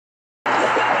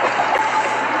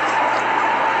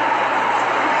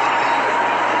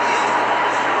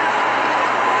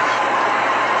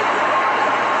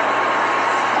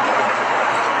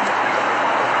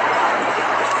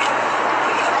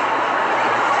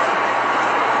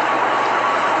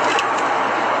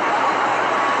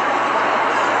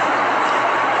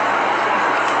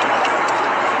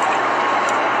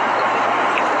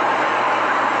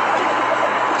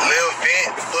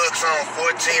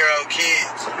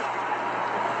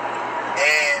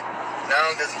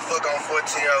does he fuck on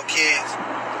 14-year-old kids,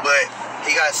 but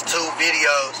he got 2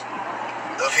 videos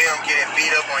of him getting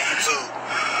beat up on YouTube.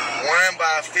 One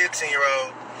by a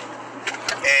 15-year-old,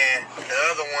 and the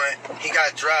other one, he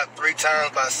got dropped 3 times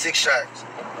by 6 shots.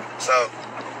 So,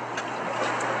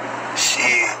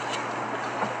 shit,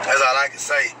 that's all I can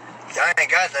say. Y'all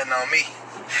ain't got nothing on me.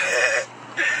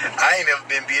 I ain't never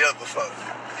been beat up before.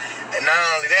 And not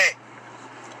only that,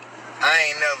 I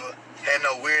ain't never had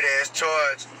no weird ass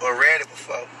charge or read it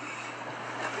before.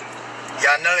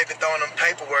 Y'all know they been throwing them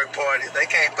paperwork parties. They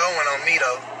can't throw one on me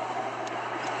though.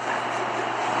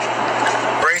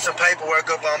 Bring some paperwork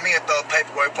up on me and throw a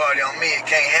paperwork party on me. It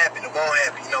can't happen. It won't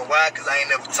happen. You know why? Because I ain't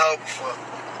never told before.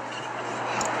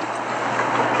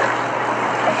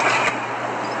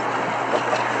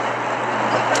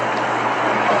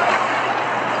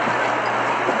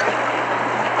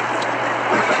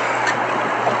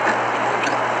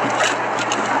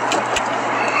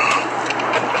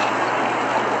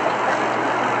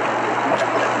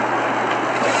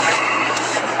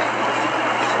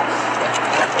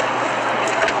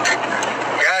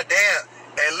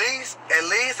 At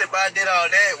least if I did all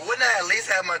that, wouldn't I at least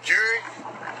have my jury?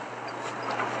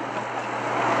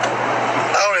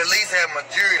 I would at least have my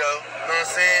jury though, you know what I'm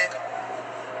saying?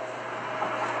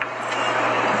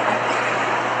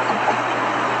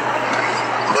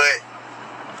 But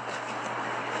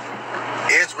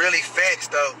it's really facts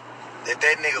though that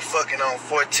nigga fucking on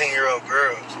 14-year-old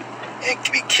girls and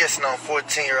be kissing on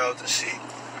 14-year-olds and shit.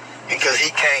 Because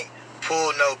he can't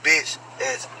pull no bitch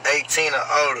that's 18 or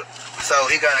older. So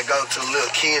he gotta go to little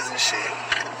kids and shit.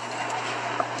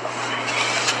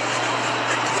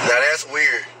 Now that's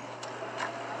weird.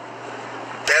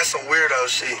 That's some weirdo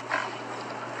shit.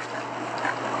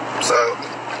 So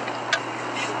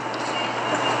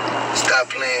stop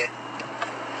playing.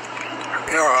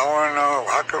 You know, I wanna know,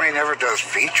 how come he never does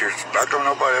features? How come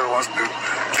nobody ever wants to do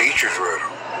features with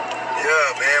him?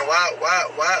 Yeah, man,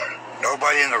 why?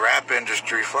 Nobody in the rap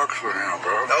industry fucks with him,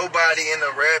 bro. Nobody in the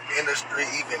rap industry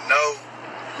even know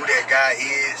who that guy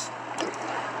is.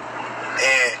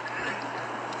 And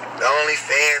the only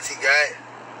fans he got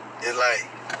is like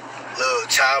little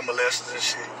child molesters and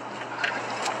shit.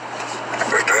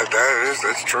 But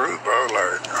that's true, bro.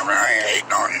 Like, I mean, I ain't hating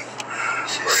on him.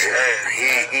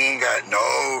 He ain't got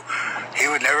no, he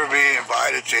would never be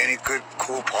invited to any good,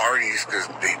 cool parties because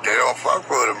they don't fuck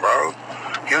with him, bro.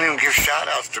 He don't even give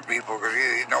shout-outs to people because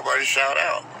nobody shout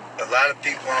out. A lot of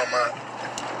people on my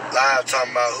live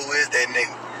talking about who is that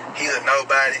nigga. He's a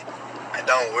nobody, and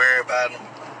don't worry about him.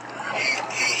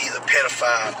 He's a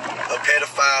pedophile. A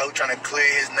pedophile who trying to clear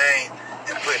his name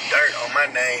and put dirt on my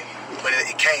name, but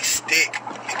it can't stick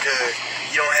because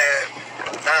you don't have,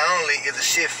 not only is the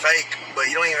shit fake, but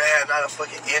you don't even have not a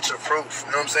fucking inch of proof.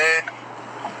 You know what I'm saying?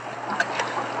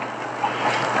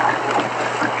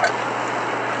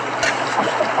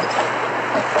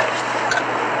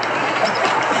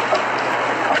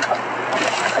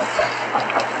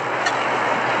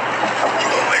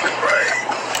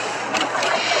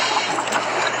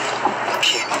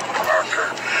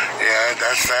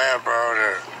 That's sad, bro.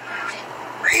 That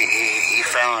he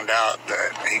found out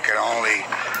that he could only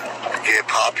get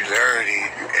popularity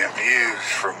and views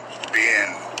from being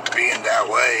that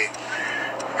way.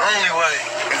 Only way.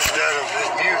 Instead of his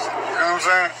music. You know what I'm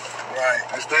saying? Right.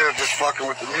 Instead of just fucking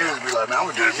with the music, be like, man, I'm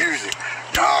gonna do the music.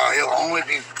 Nah, he'll only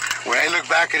be, when they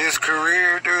look back at his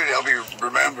career, dude, he'll be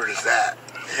remembered as that.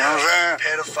 You know what I'm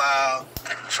saying? Pedophile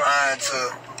trying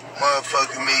to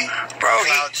motherfucking me. Bro,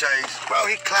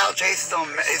 he clout chases on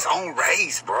his own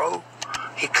race, bro.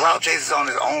 He clout chases on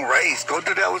his own race. Go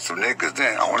do that with some niggas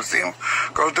then. I want to see him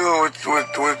go do it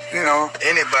with you know.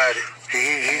 Anybody.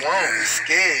 He won't. He's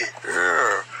scared.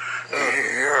 Yeah.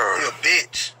 Yeah. He a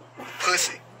bitch.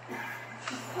 Pussy.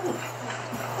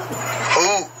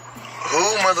 Who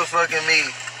motherfucking me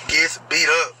gets beat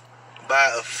up by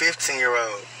a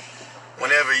 15-year-old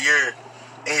whenever you're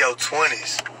in your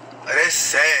 20s? Like, that's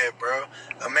sad, bro.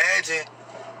 Imagine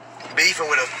beefing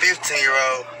with a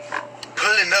 15-year-old,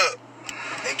 pulling up,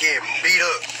 and getting beat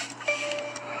up.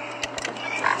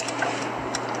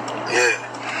 Yeah.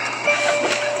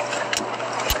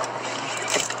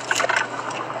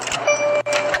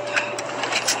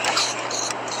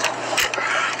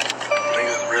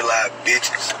 Niggas real life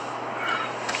bitches.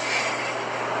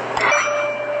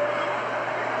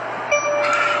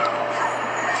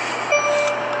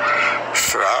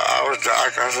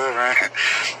 Like I said, man,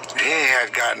 he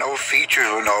ain't got no features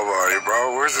with nobody,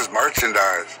 bro. Where's his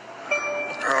merchandise? You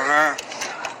know what I'm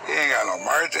saying? He ain't got no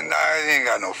merchandise. He ain't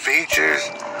got no features.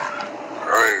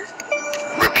 Right?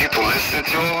 But people listen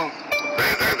to him.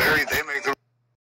 They